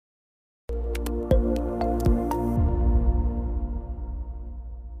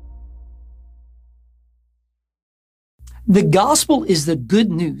The gospel is the good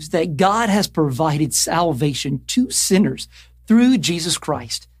news that God has provided salvation to sinners through Jesus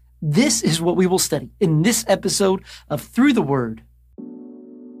Christ. This is what we will study in this episode of Through the Word.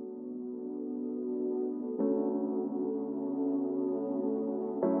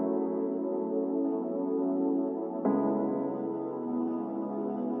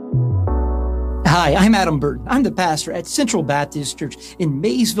 Hi, I'm Adam Burton. I'm the pastor at Central Baptist Church in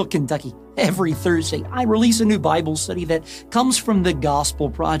Maysville, Kentucky. Every Thursday, I release a new Bible study that comes from the Gospel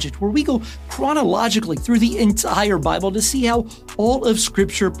Project, where we go chronologically through the entire Bible to see how all of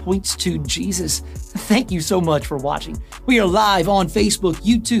Scripture points to Jesus. Thank you so much for watching. We are live on Facebook,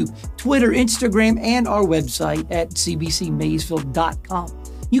 YouTube, Twitter, Instagram, and our website at cbcmaysville.com.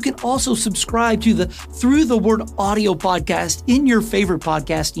 You can also subscribe to the Through the Word audio podcast in your favorite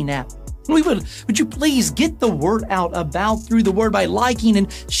podcasting app. Would you please get the word out about Through the Word by liking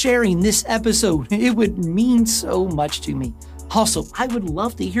and sharing this episode? It would mean so much to me. Also, I would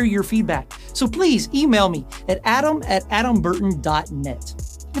love to hear your feedback. So please email me at adam@adamburton.net.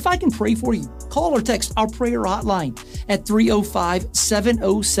 If I can pray for you, call or text our prayer hotline at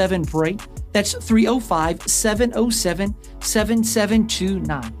 305-707-PRAY. That's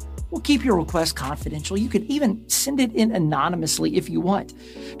 305-707-7729. We'll keep your request confidential. You can even send it in anonymously if you want,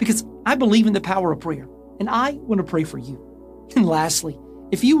 because I believe in the power of prayer, and I want to pray for you. And lastly,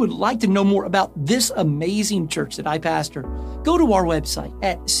 if you would like to know more about this amazing church that I pastor, go to our website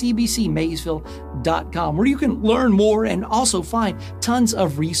at cbcmaysville.com, where you can learn more and also find tons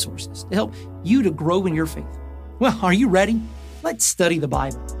of resources to help you to grow in your faith. Well, are you ready? Let's study the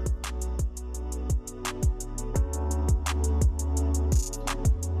Bible.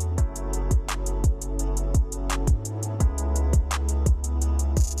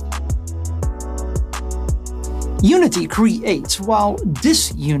 Unity creates while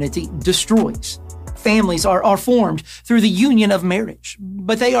disunity destroys. Families are formed through the union of marriage,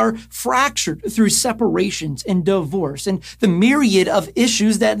 but they are fractured through separations and divorce and the myriad of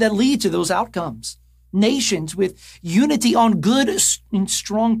issues that lead to those outcomes. Nations with unity on good and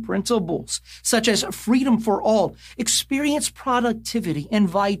strong principles, such as freedom for all, experience productivity and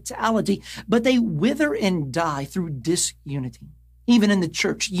vitality, but they wither and die through disunity. Even in the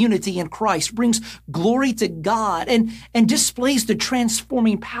church, unity in Christ brings glory to God and displays the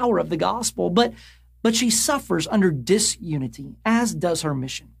transforming power of the gospel, but she suffers under disunity, as does her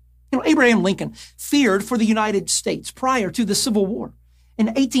mission. Abraham Lincoln feared for the United States prior to the Civil War. In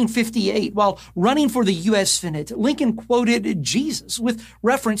 1858, while running for the U.S. Senate, Lincoln quoted Jesus with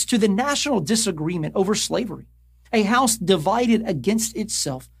reference to the national disagreement over slavery. A house divided against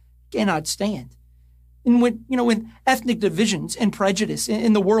itself cannot stand. And when ethnic divisions and prejudice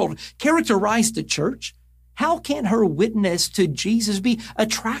in the world characterize the church, how can her witness to Jesus be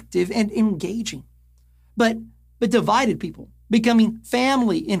attractive and engaging? But divided people becoming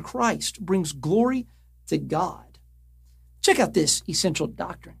family in Christ brings glory to God. Check out this essential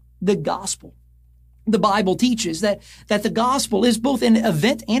doctrine, the gospel. The Bible teaches that the gospel is both an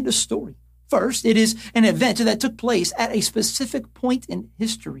event and a story. First, it is an event that took place at a specific point in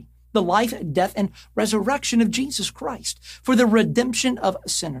history. The life, death, and resurrection of Jesus Christ for the redemption of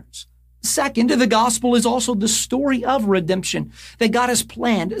sinners. Second, the gospel is also the story of redemption that God has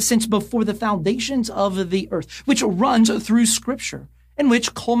planned since before the foundations of the earth, which runs through Scripture and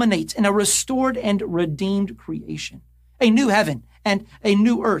which culminates in a restored and redeemed creation. A new heaven and a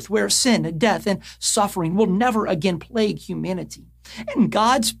new earth where sin, death, and suffering will never again plague humanity. And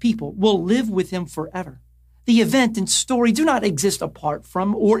God's people will live with Him forever. The event and story do not exist apart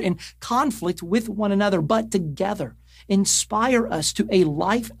from or in conflict with one another, but together inspire us to a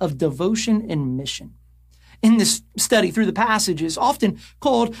life of devotion and mission. In this study through the passages, often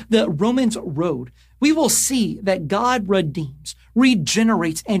called the Romans Road, we will see that God redeems,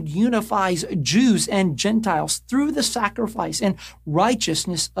 regenerates, and unifies Jews and Gentiles through the sacrifice and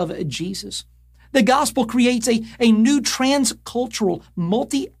righteousness of Jesus. The gospel creates a new transcultural,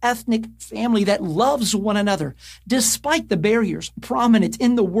 multi-ethnic family that loves one another, despite the barriers prominent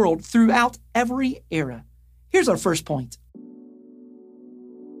in the world throughout every era. Here's our first point.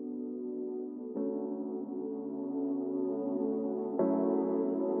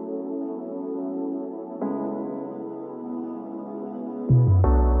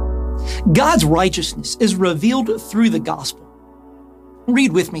 God's righteousness is revealed through the gospel.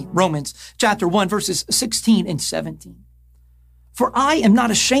 Read with me Romans chapter 1, verses 16 and 17. For I am not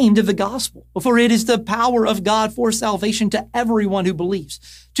ashamed of the gospel, for it is the power of God for salvation to everyone who believes,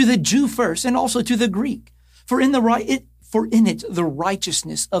 to the Jew first and also to the Greek. For in it the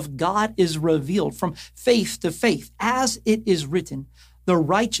righteousness of God is revealed from faith to faith, as it is written, the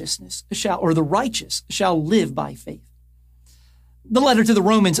righteous shall live by faith. The letter to the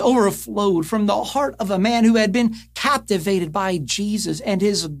Romans overflowed from the heart of a man who had been captivated by Jesus and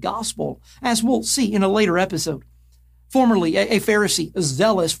his gospel, as we'll see in a later episode. Formerly a Pharisee,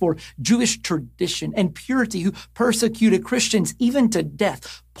 zealous for Jewish tradition and purity, who persecuted Christians even to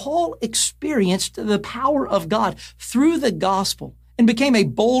death, Paul experienced the power of God through the gospel and became a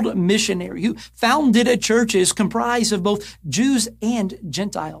bold missionary who founded churches comprised of both Jews and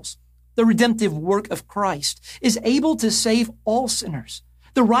Gentiles. The redemptive work of Christ is able to save all sinners.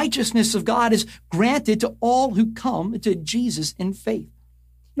 The righteousness of God is granted to all who come to Jesus in faith.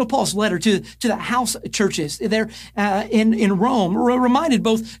 Paul's letter to the house churches there in Rome reminded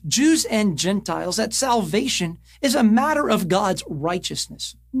both Jews and Gentiles that salvation is a matter of God's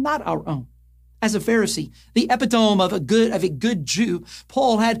righteousness, not our own. As a Pharisee, the epitome of a good Jew,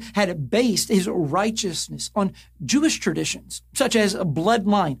 Paul had based his righteousness on Jewish traditions, such as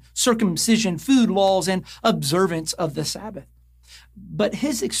bloodline, circumcision, food laws, and observance of the Sabbath. But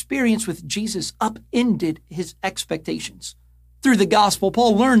his experience with Jesus upended his expectations. Through the gospel,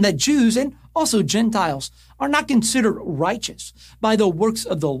 Paul learned that Jews and also Gentiles are not considered righteous by the works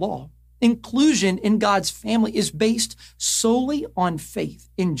of the law. Inclusion in God's family is based solely on faith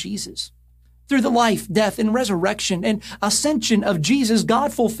in Jesus. Through the life, death, and resurrection and ascension of Jesus,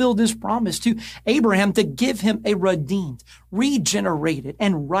 God fulfilled his promise to Abraham to give him a redeemed, regenerated,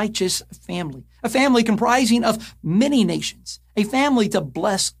 and righteous family, a family comprising of many nations, a family to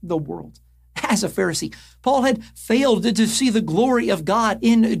bless the world. As a Pharisee, Paul had failed to see the glory of God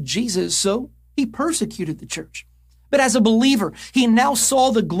in Jesus, so he persecuted the church. But as a believer, he now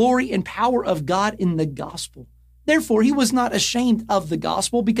saw the glory and power of God in the gospel. Therefore, he was not ashamed of the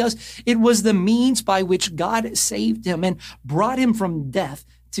gospel because it was the means by which God saved him and brought him from death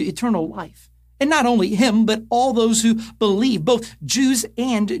to eternal life. And not only him, but all those who believe, both Jews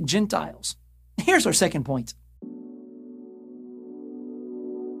and Gentiles. Here's our second point.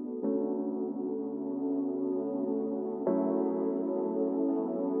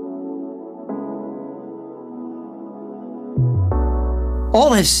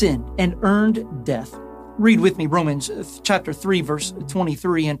 All have sinned and earned death. Read with me Romans chapter 3, verse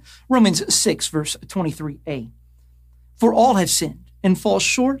 23 and Romans 6, verse 23a. For all have sinned and fall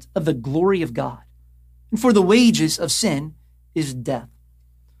short of the glory of God. And for the wages of sin is death.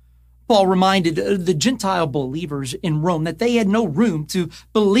 Paul reminded the Gentile believers in Rome that they had no room to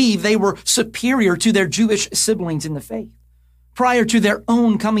believe they were superior to their Jewish siblings in the faith. Prior to their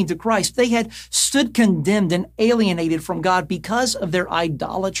own coming to Christ, they had stood condemned and alienated from God because of their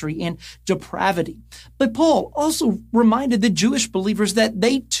idolatry and depravity. But Paul also reminded the Jewish believers that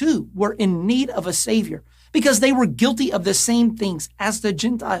they too were in need of a Savior because they were guilty of the same things as the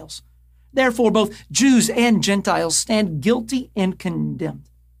Gentiles. Therefore, both Jews and Gentiles stand guilty and condemned.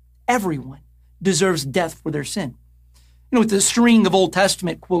 Everyone deserves death for their sin. With the string of Old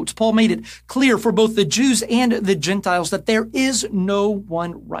Testament quotes, Paul made it clear for both the Jews and the Gentiles that there is no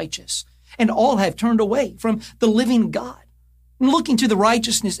one righteous, and all have turned away from the living God. And looking to the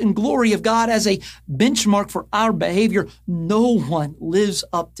righteousness and glory of God as a benchmark for our behavior, no one lives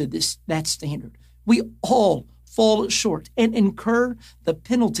up to that standard. We all fall short and incur the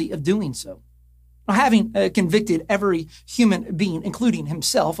penalty of doing so. Now, having convicted every human being, including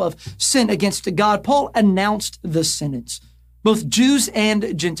himself, of sin against God, Paul announced the sentence. Both Jews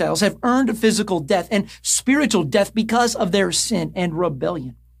and Gentiles have earned physical death and spiritual death because of their sin and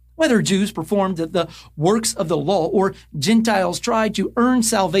rebellion. Whether Jews performed the works of the law or Gentiles tried to earn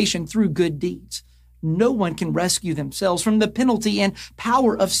salvation through good deeds, no one can rescue themselves from the penalty and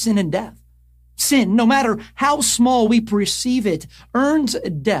power of sin and death. Sin, no matter how small we perceive it, earns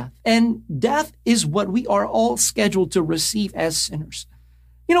death, and death is what we are all scheduled to receive as sinners.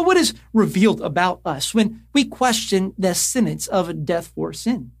 What is revealed about us when we question the sentence of death for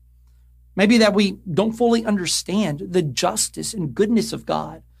sin? Maybe that we don't fully understand the justice and goodness of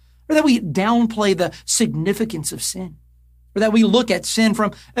God, or that we downplay the significance of sin, or that we look at sin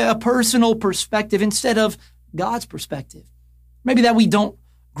from a personal perspective instead of God's perspective. Maybe that we don't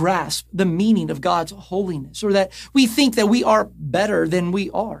grasp the meaning of God's holiness, or that we think that we are better than we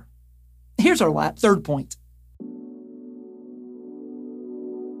are. Here's our third point.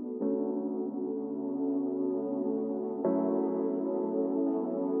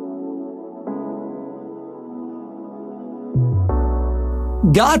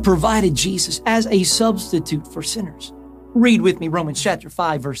 God provided Jesus as a substitute for sinners. Read with me Romans chapter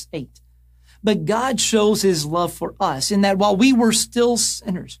 5, verse 8. But God shows his love for us in that while we were still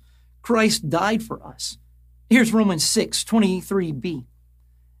sinners, Christ died for us. Here's Romans 6, 23b.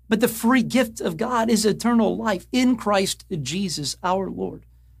 But the free gift of God is eternal life in Christ Jesus our Lord.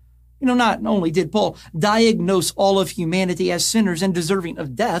 Not only did Paul diagnose all of humanity as sinners and deserving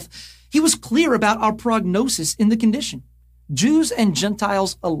of death, he was clear about our prognosis in the condition. Jews and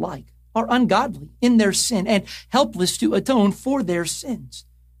Gentiles alike are ungodly in their sin and helpless to atone for their sins.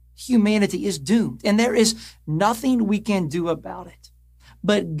 Humanity is doomed, and there is nothing we can do about it.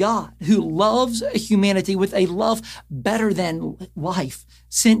 But God, who loves humanity with a love better than life,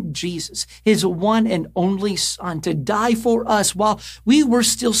 sent Jesus, his one and only Son, to die for us while we were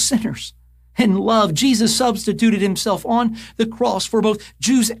still sinners. In love, Jesus substituted himself on the cross for both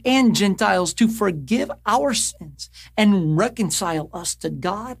Jews and Gentiles to forgive our sins and reconcile us to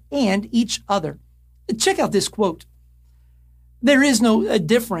God and each other. Check out this quote. There is no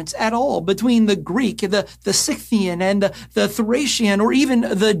difference at all between the Greek, the Scythian, and the Thracian, or even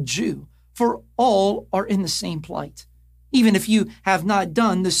the Jew, for all are in the same plight. Even if you have not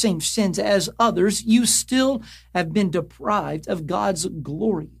done the same sins as others, you still have been deprived of God's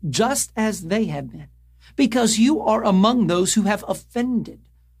glory, just as they have been, because you are among those who have offended.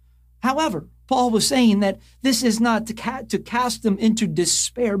 However, Paul was saying that this is not to cast them into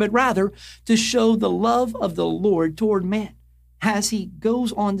despair, but rather to show the love of the Lord toward man, as he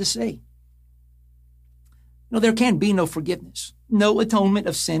goes on to say. There can be no forgiveness, no atonement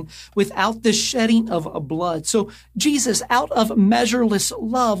of sin without the shedding of blood. So Jesus, out of measureless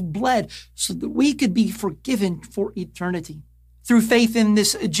love, bled so that we could be forgiven for eternity. Through faith in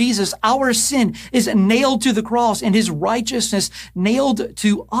this Jesus, our sin is nailed to the cross and his righteousness nailed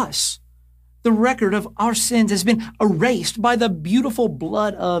to us. The record of our sins has been erased by the beautiful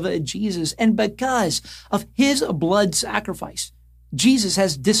blood of Jesus. And because of his blood sacrifice, Jesus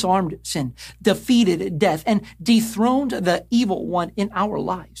has disarmed sin, defeated death, and dethroned the evil one in our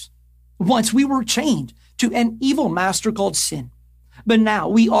lives. Once we were chained to an evil master called sin, but now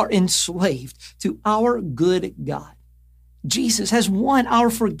we are enslaved to our good God. Jesus has won our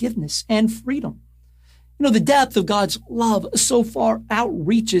forgiveness and freedom. The depth of God's love so far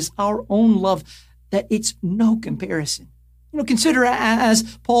outreaches our own love that it's no comparison. Consider,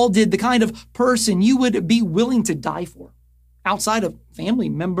 as Paul did, the kind of person you would be willing to die for. Outside of family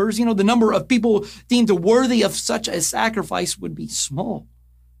members, the number of people deemed worthy of such a sacrifice would be small.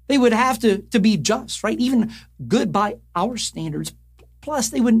 They would have to be just, right? Even good by our standards. Plus,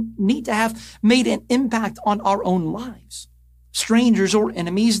 they would need to have made an impact on our own lives. Strangers or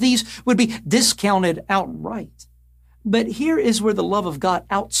enemies, these would be discounted outright. But here is where the love of God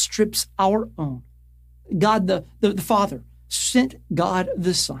outstrips our own. God the Father sent God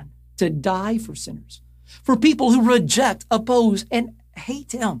the Son to die for sinners, for people who reject, oppose, and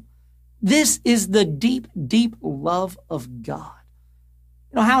hate him. This is the deep, deep love of God.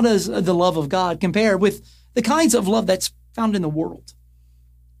 How does the love of God compare with the kinds of love that's found in the world?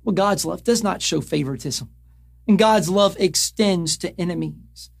 Well, God's love does not show favoritism, and God's love extends to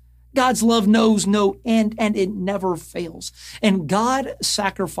enemies. God's love knows no end, and it never fails. And God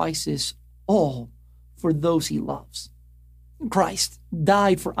sacrifices all for those he loves. Christ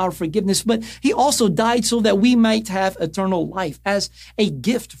died for our forgiveness, but he also died so that we might have eternal life as a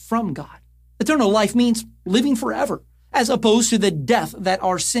gift from God. Eternal life means living forever, as opposed to the death that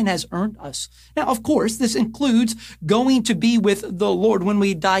our sin has earned us. Now, of course, this includes going to be with the Lord when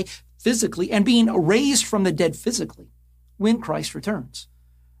we die physically and being raised from the dead physically when Christ returns.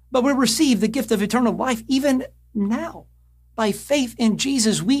 But we receive the gift of eternal life even now. By faith in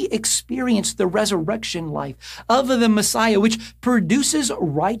Jesus, we experience the resurrection life of the Messiah, which produces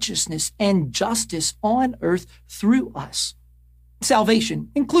righteousness and justice on earth through us. Salvation,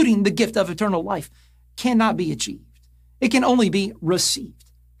 including the gift of eternal life, cannot be achieved. It can only be received.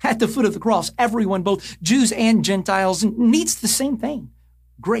 At the foot of the cross, everyone, both Jews and Gentiles, needs the same thing: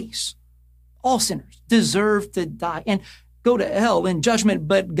 grace. All sinners deserve to die and go to hell in judgment,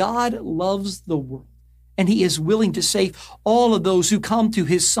 but God loves the world, and he is willing to save all of those who come to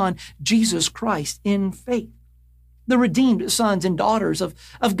his Son, Jesus Christ, in faith. The redeemed sons and daughters of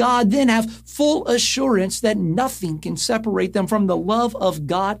God then have full assurance that nothing can separate them from the love of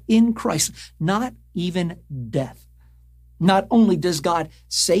God in Christ, not even death. Not only does God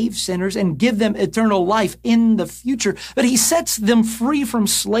save sinners and give them eternal life in the future, but he sets them free from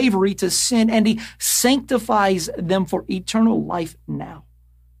slavery to sin, and he sanctifies them for eternal life now.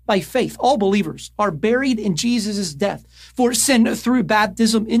 By faith, all believers are buried in Jesus' death for sin through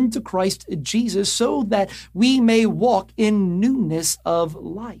baptism into Christ Jesus, so that we may walk in newness of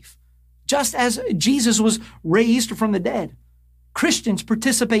life. Just as Jesus was raised from the dead, Christians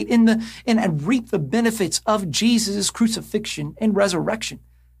participate in and reap the benefits of Jesus' crucifixion and resurrection.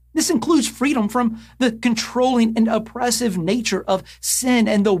 This includes freedom from the controlling and oppressive nature of sin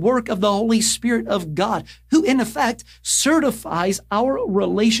and the work of the Holy Spirit of God, who in effect certifies our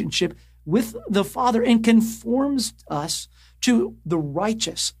relationship with the Father and conforms us to the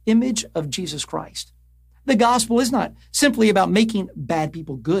righteous image of Jesus Christ. The gospel is not simply about making bad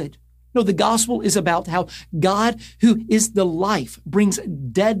people good. No, the gospel is about how God, who is the life, brings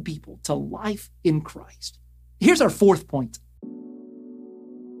dead people to life in Christ. Here's our fourth point.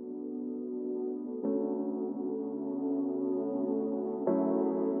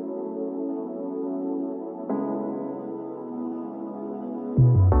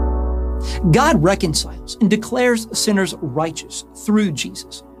 God reconciles and declares sinners righteous through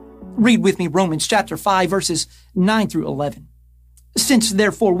Jesus. Read with me Romans chapter 5, verses 9 through 11. Since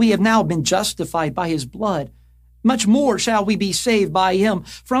therefore we have now been justified by his blood, much more shall we be saved by him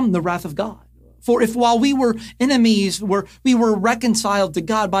from the wrath of God. For if while we were enemies, we were reconciled to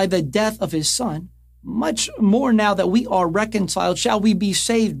God by the death of his Son, much more now that we are reconciled shall we be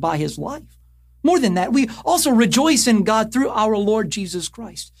saved by his life. More than that, we also rejoice in God through our Lord Jesus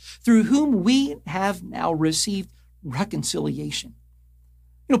Christ, through whom we have now received reconciliation.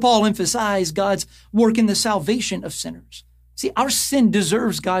 Paul emphasized God's work in the salvation of sinners. See, our sin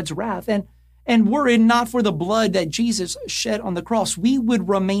deserves God's wrath, and were it not for the blood that Jesus shed on the cross, we would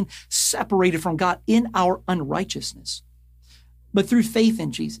remain separated from God in our unrighteousness. But through faith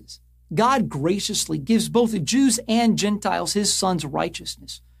in Jesus, God graciously gives both the Jews and Gentiles his Son's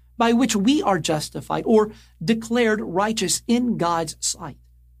righteousness, by which we are justified or declared righteous in God's sight.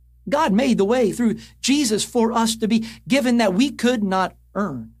 God made the way through Jesus for us to be given that we could not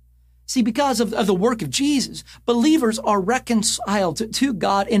earn. See, because of the work of Jesus, believers are reconciled to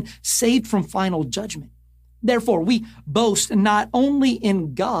God and saved from final judgment. Therefore, we boast not only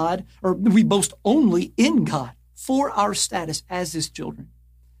in God, or we boast only in God for our status as his children.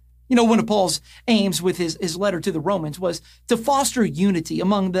 One of Paul's aims with his letter to the Romans was to foster unity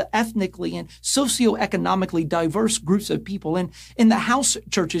among the ethnically and socioeconomically diverse groups of people in the house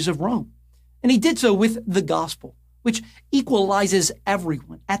churches of Rome. And he did so with the gospel, which equalizes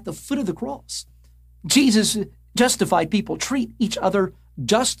everyone at the foot of the cross. Jesus justified people treat each other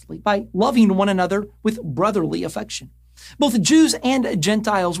justly by loving one another with brotherly affection. Both Jews and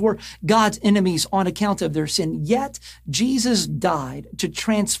Gentiles were God's enemies on account of their sin, yet Jesus died to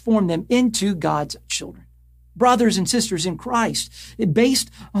transform them into God's children. Brothers and sisters in Christ,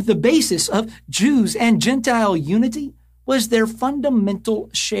 based on the basis of Jews and Gentile unity was their fundamental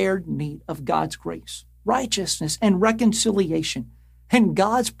shared need of God's grace, righteousness, and reconciliation, and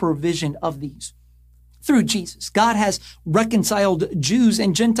God's provision of these. Through Jesus, God has reconciled Jews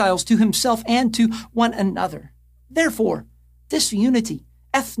and Gentiles to himself and to one another. Therefore, disunity,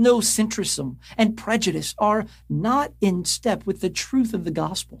 ethnocentrism, and prejudice are not in step with the truth of the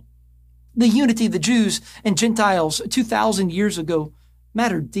gospel. The unity of the Jews and Gentiles 2,000 years ago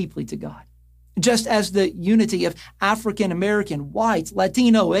mattered deeply to God, just as the unity of African American, white,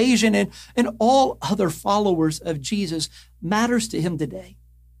 Latino, Asian, and all other followers of Jesus matters to him today.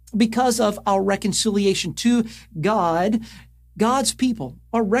 Because of our reconciliation to God, God's people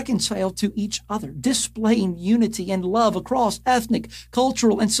are reconciled to each other, displaying unity and love across ethnic,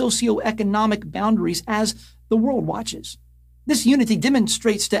 cultural, and socioeconomic boundaries as the world watches. This unity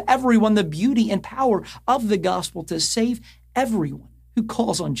demonstrates to everyone the beauty and power of the gospel to save everyone who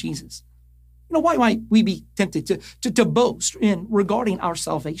calls on Jesus. Why might we be tempted to boast in regarding our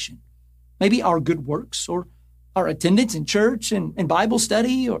salvation? Maybe our good works, or our attendance in church and Bible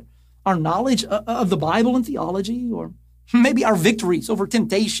study, or our knowledge of the Bible and theology, or maybe our victories over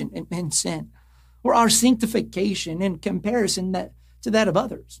temptation and sin, or our sanctification in comparison to that of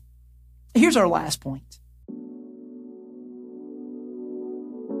others. Here's our last point.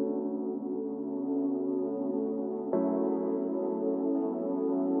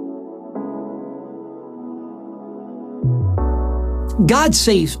 God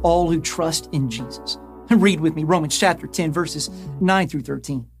saves all who trust in Jesus. Read with me Romans chapter 10, verses 9 through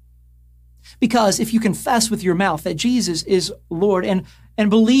 13. Because if you confess with your mouth that Jesus is Lord and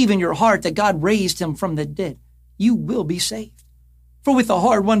believe in your heart that God raised him from the dead, you will be saved. For with the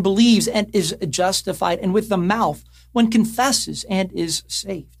heart one believes and is justified, and with the mouth one confesses and is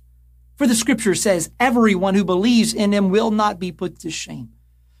saved. For the scripture says, everyone who believes in him will not be put to shame.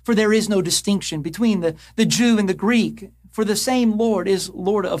 For there is no distinction between the Jew and the Greek, for the same Lord is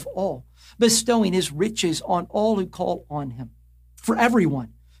Lord of all, bestowing his riches on all who call on him. For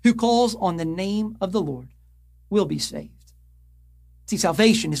everyone who calls on the name of the Lord will be saved. See,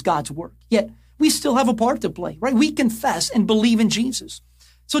 salvation is God's work, yet we still have a part to play, right? We confess and believe in Jesus.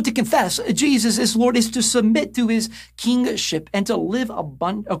 So to confess Jesus is Lord is to submit to his kingship and to live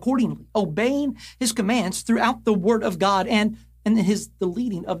accordingly, obeying his commands throughout the word of God and the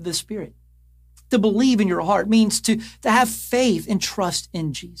leading of the Spirit. To believe in your heart means to have faith and trust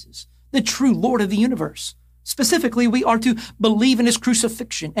in Jesus, the true Lord of the universe. Specifically, we are to believe in his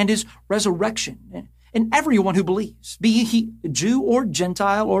crucifixion and his resurrection. And everyone who believes, be he Jew or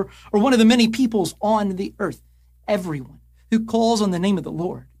Gentile or one of the many peoples on the earth, everyone who calls on the name of the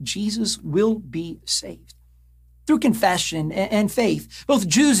Lord, Jesus will be saved. Through confession and faith, both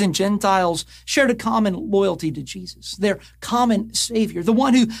Jews and Gentiles shared a common loyalty to Jesus, their common Savior, the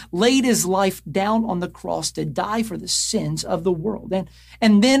one who laid his life down on the cross to die for the sins of the world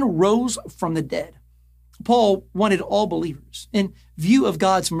and then rose from the dead. Paul wanted all believers, in view of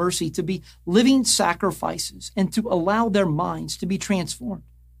God's mercy, to be living sacrifices and to allow their minds to be transformed.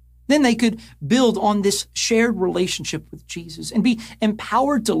 Then they could build on this shared relationship with Jesus and be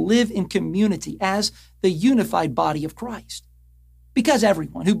empowered to live in community as the unified body of Christ. Because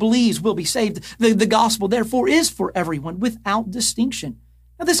everyone who believes will be saved, the gospel, therefore, is for everyone without distinction.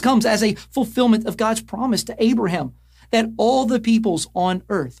 Now, this comes as a fulfillment of God's promise to Abraham that all the peoples on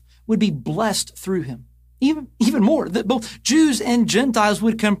earth would be blessed through him. Even more, that both Jews and Gentiles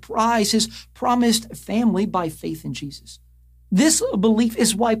would comprise his promised family by faith in Jesus. This belief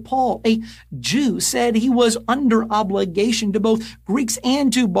is why Paul, a Jew, said he was under obligation to both Greeks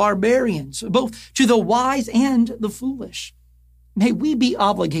and to barbarians, both to the wise and the foolish. May we be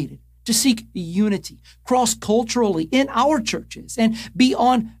obligated to seek unity cross-culturally in our churches and be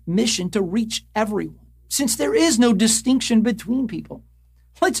on mission to reach everyone, since there is no distinction between people.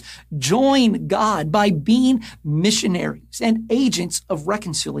 Let's join God by being missionaries and agents of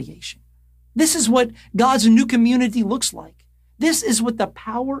reconciliation. This is what God's new community looks like. This is what the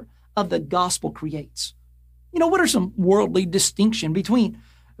power of the gospel creates. What are some worldly distinction between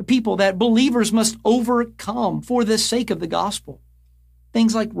people that believers must overcome for the sake of the gospel?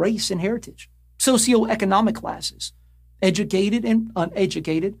 Things like race and heritage, socioeconomic classes, educated and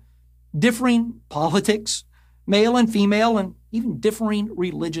uneducated, differing politics, male and female, and even differing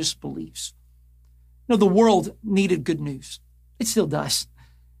religious beliefs. The world needed good news. It still does.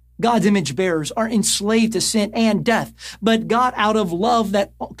 God's image bearers are enslaved to sin and death, but God, out of love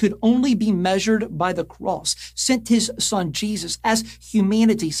that could only be measured by the cross, sent his son Jesus as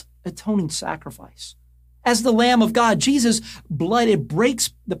humanity's atoning sacrifice. As the Lamb of God, Jesus' blood, it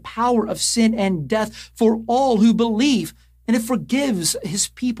breaks the power of sin and death for all who believe, and it forgives his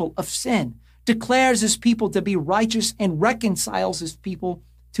people of sin, declares his people to be righteous, and reconciles his people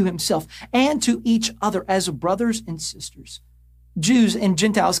to himself and to each other as brothers and sisters. Jews and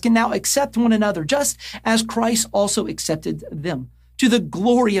Gentiles can now accept one another just as Christ also accepted them, to the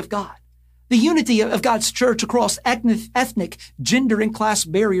glory of God. The unity of God's church across ethnic, gender, and class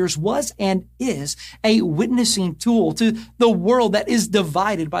barriers was and is a witnessing tool to the world that is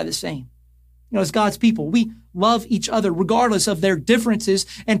divided by the same. As God's people, we love each other regardless of their differences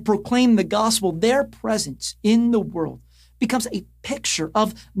and proclaim the gospel. Their presence in the world becomes a picture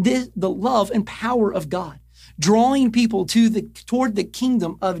of the love and power of God, drawing people toward the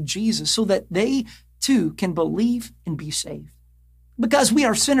kingdom of Jesus so that they too can believe and be saved. Because we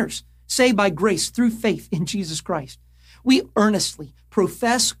are sinners, saved by grace through faith in Jesus Christ, we earnestly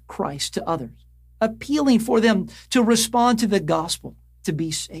profess Christ to others, appealing for them to respond to the gospel to be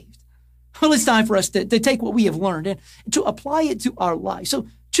saved. Well, it's time for us to take what we have learned and to apply it to our lives. So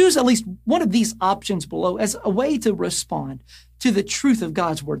choose at least one of these options below as a way to respond to the truth of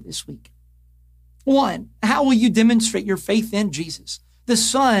God's word this week. 1, how will you demonstrate your faith in Jesus, the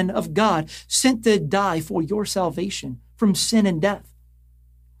Son of God, sent to die for your salvation from sin and death?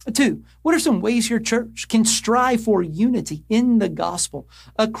 2, what are some ways your church can strive for unity in the gospel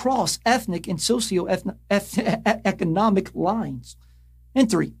across ethnic and socioeconomic lines? And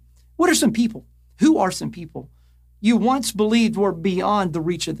 3, who are some people you once believed were beyond the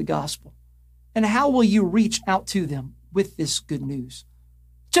reach of the gospel? And how will you reach out to them with this good news?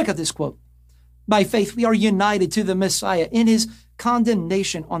 Check out this quote. By faith, we are united to the Messiah in his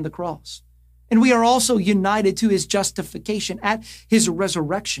condemnation on the cross. And we are also united to his justification at his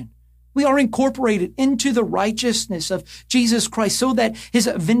resurrection. We are incorporated into the righteousness of Jesus Christ so that his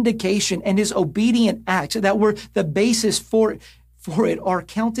vindication and his obedient acts that were the basis for it are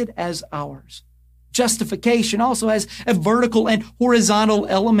counted as ours. Justification also has a vertical and horizontal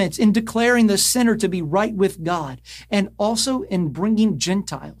elements in declaring the sinner to be right with God and also in bringing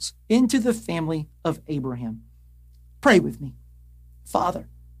Gentiles into the family of Abraham. Pray with me. Father,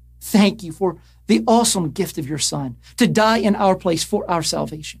 thank you for the awesome gift of your Son to die in our place for our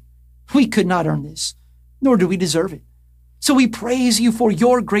salvation. We could not earn this, nor do we deserve it. So we praise you for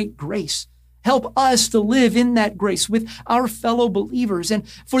your great grace. Help us to live in that grace with our fellow believers and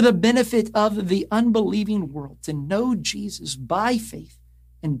for the benefit of the unbelieving world to know Jesus by faith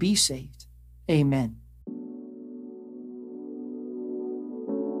and be saved. Amen.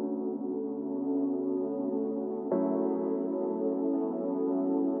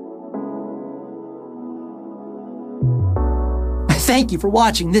 Thank you for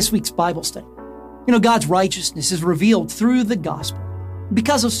watching this week's Bible study. God's righteousness is revealed through the gospel.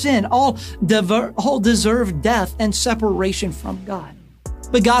 Because of sin, all deserve death and separation from God.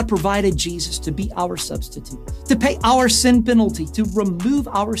 But God provided Jesus to be our substitute, to pay our sin penalty, to remove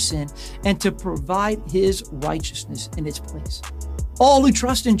our sin, and to provide his righteousness in its place. All who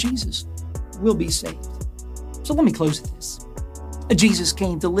trust in Jesus will be saved. So let me close with this. Jesus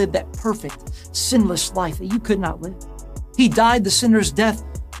came to live that perfect, sinless life that you could not live. He died the sinner's death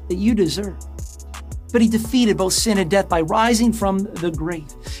that you deserve. But he defeated both sin and death by rising from the grave.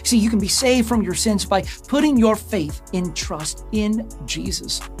 See, you can be saved from your sins by putting your faith in trust in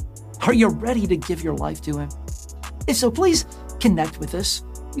Jesus. Are you ready to give your life to him? If so, please connect with us.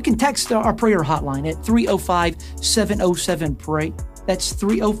 You can text our prayer hotline at 305-707-PRAY. That's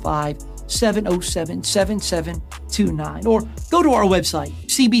 305-707-7729. Or go to our website,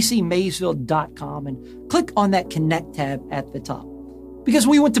 cbcmaysville.com, and click on that Connect tab at the top. Because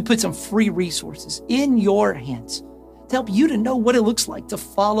we want to put some free resources in your hands to help you to know what it looks like to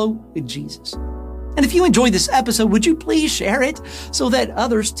follow Jesus. And if you enjoyed this episode, would you please share it so that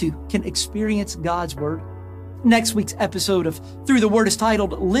others too can experience God's Word? Next week's episode of Through the Word is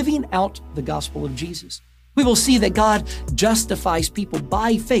titled Living Out the Gospel of Jesus. We will see that God justifies people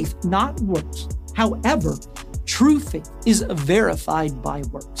by faith, not works. However, true faith is verified by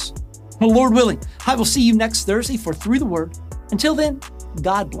works. Well, Lord willing, I will see you next Thursday for Through the Word. Until then,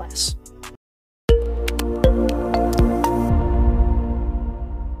 God bless.